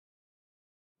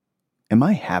Am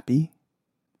I happy?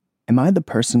 Am I the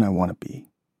person I want to be?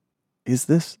 Is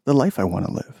this the life I want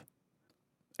to live?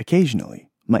 Occasionally,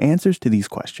 my answers to these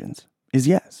questions is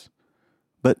yes,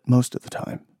 but most of the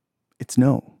time, it's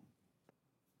no.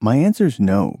 My answer is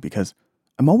no because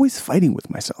I'm always fighting with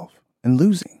myself and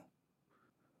losing.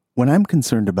 When I'm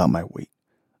concerned about my weight,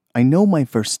 I know my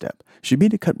first step should be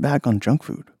to cut back on junk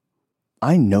food.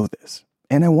 I know this,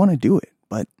 and I want to do it,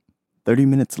 but 30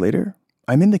 minutes later,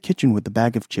 I'm in the kitchen with a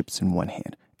bag of chips in one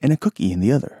hand and a cookie in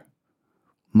the other.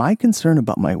 My concern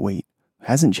about my weight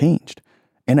hasn't changed,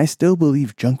 and I still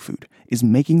believe junk food is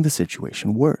making the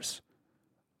situation worse.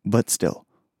 But still,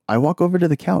 I walk over to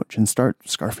the couch and start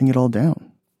scarfing it all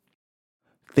down.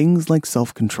 Things like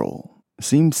self-control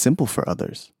seem simple for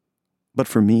others, but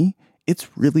for me,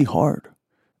 it's really hard.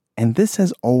 And this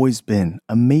has always been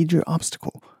a major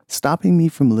obstacle stopping me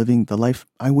from living the life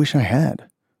I wish I had.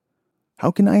 How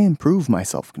can I improve my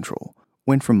self-control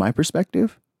when, from my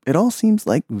perspective, it all seems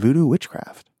like voodoo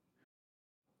witchcraft?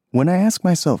 When I ask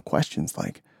myself questions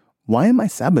like, why am I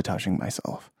sabotaging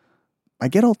myself? I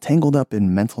get all tangled up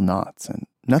in mental knots and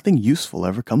nothing useful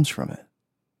ever comes from it.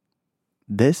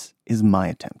 This is my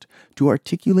attempt to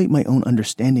articulate my own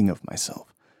understanding of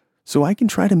myself so I can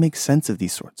try to make sense of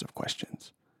these sorts of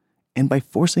questions. And by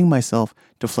forcing myself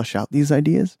to flesh out these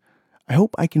ideas, I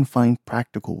hope I can find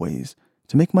practical ways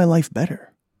to make my life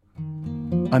better.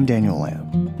 I'm Daniel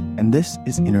Lamb, and this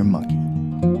is Inner Monkey.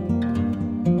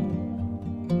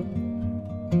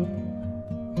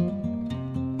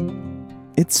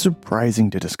 It's surprising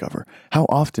to discover how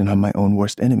often I'm my own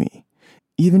worst enemy,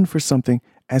 even for something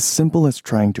as simple as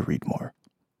trying to read more.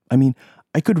 I mean,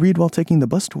 I could read while taking the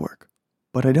bus to work,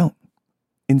 but I don't.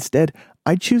 Instead,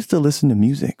 I choose to listen to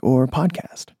music or a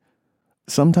podcast.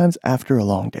 Sometimes after a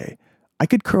long day, I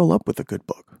could curl up with a good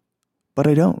book, but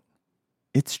I don't.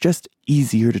 It's just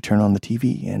easier to turn on the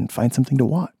TV and find something to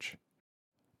watch.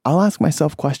 I'll ask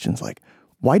myself questions like,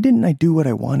 why didn't I do what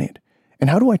I wanted? And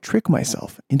how do I trick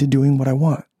myself into doing what I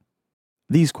want?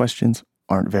 These questions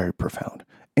aren't very profound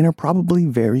and are probably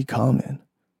very common,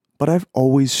 but I've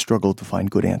always struggled to find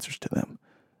good answers to them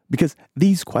because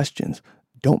these questions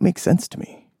don't make sense to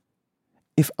me.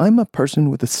 If I'm a person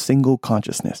with a single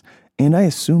consciousness, and I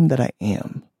assume that I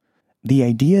am, the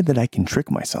idea that I can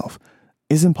trick myself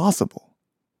is impossible.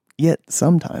 Yet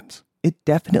sometimes it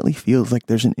definitely feels like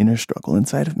there's an inner struggle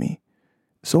inside of me.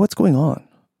 So what's going on?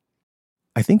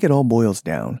 I think it all boils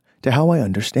down to how I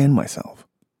understand myself.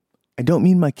 I don't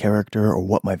mean my character or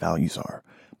what my values are,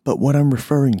 but what I'm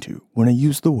referring to when I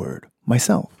use the word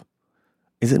myself.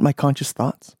 Is it my conscious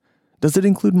thoughts? Does it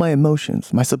include my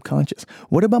emotions, my subconscious?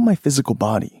 What about my physical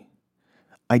body?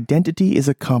 Identity is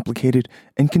a complicated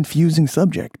and confusing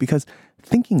subject because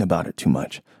thinking about it too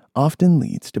much often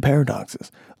leads to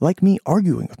paradoxes, like me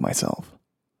arguing with myself.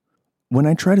 When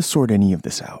I try to sort any of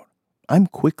this out, I'm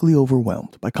quickly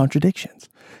overwhelmed by contradictions.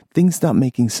 Things stop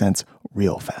making sense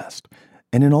real fast.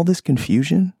 And in all this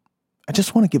confusion, I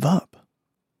just want to give up.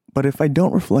 But if I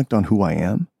don't reflect on who I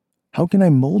am, how can I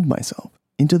mold myself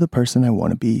into the person I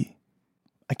want to be?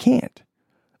 I can't.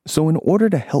 So in order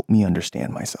to help me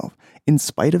understand myself, in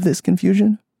spite of this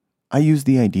confusion, I use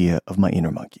the idea of my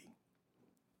inner monkey.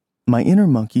 My inner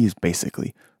monkey is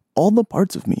basically all the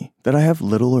parts of me that I have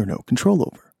little or no control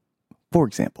over. For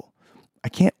example, I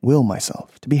can't will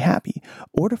myself to be happy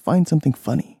or to find something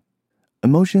funny.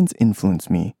 Emotions influence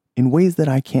me in ways that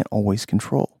I can't always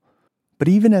control. But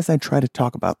even as I try to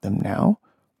talk about them now,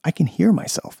 I can hear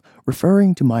myself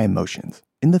referring to my emotions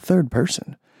in the third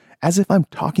person, as if I'm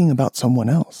talking about someone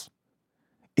else.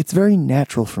 It's very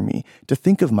natural for me to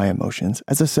think of my emotions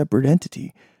as a separate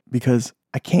entity because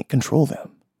I can't control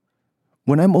them.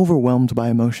 When I'm overwhelmed by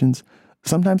emotions,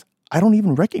 sometimes I don't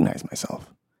even recognize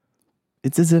myself.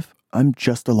 It's as if I'm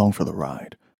just along for the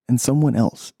ride and someone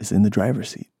else is in the driver's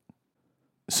seat.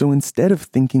 So instead of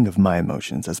thinking of my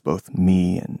emotions as both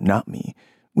me and not me,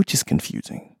 which is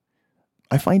confusing,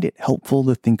 I find it helpful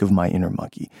to think of my inner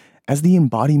monkey as the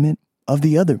embodiment of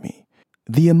the other me,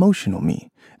 the emotional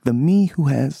me, the me who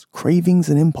has cravings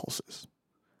and impulses.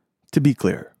 To be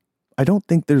clear, I don't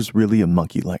think there's really a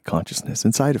monkey-like consciousness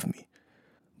inside of me,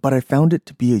 but I found it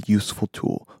to be a useful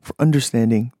tool for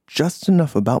understanding just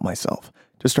enough about myself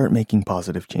to start making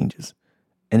positive changes.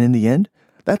 And in the end,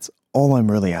 that's all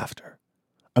I'm really after.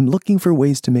 I'm looking for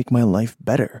ways to make my life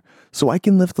better so I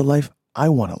can live the life I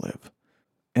want to live.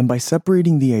 And by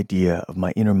separating the idea of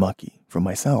my inner monkey from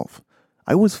myself,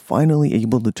 I was finally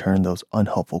able to turn those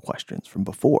unhelpful questions from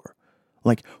before,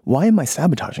 like why am I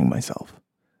sabotaging myself,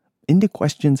 into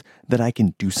questions that I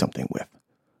can do something with.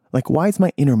 Like why is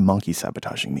my inner monkey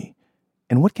sabotaging me?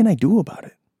 And what can I do about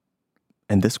it?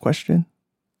 And this question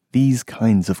These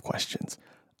kinds of questions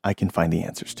I can find the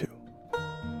answers to.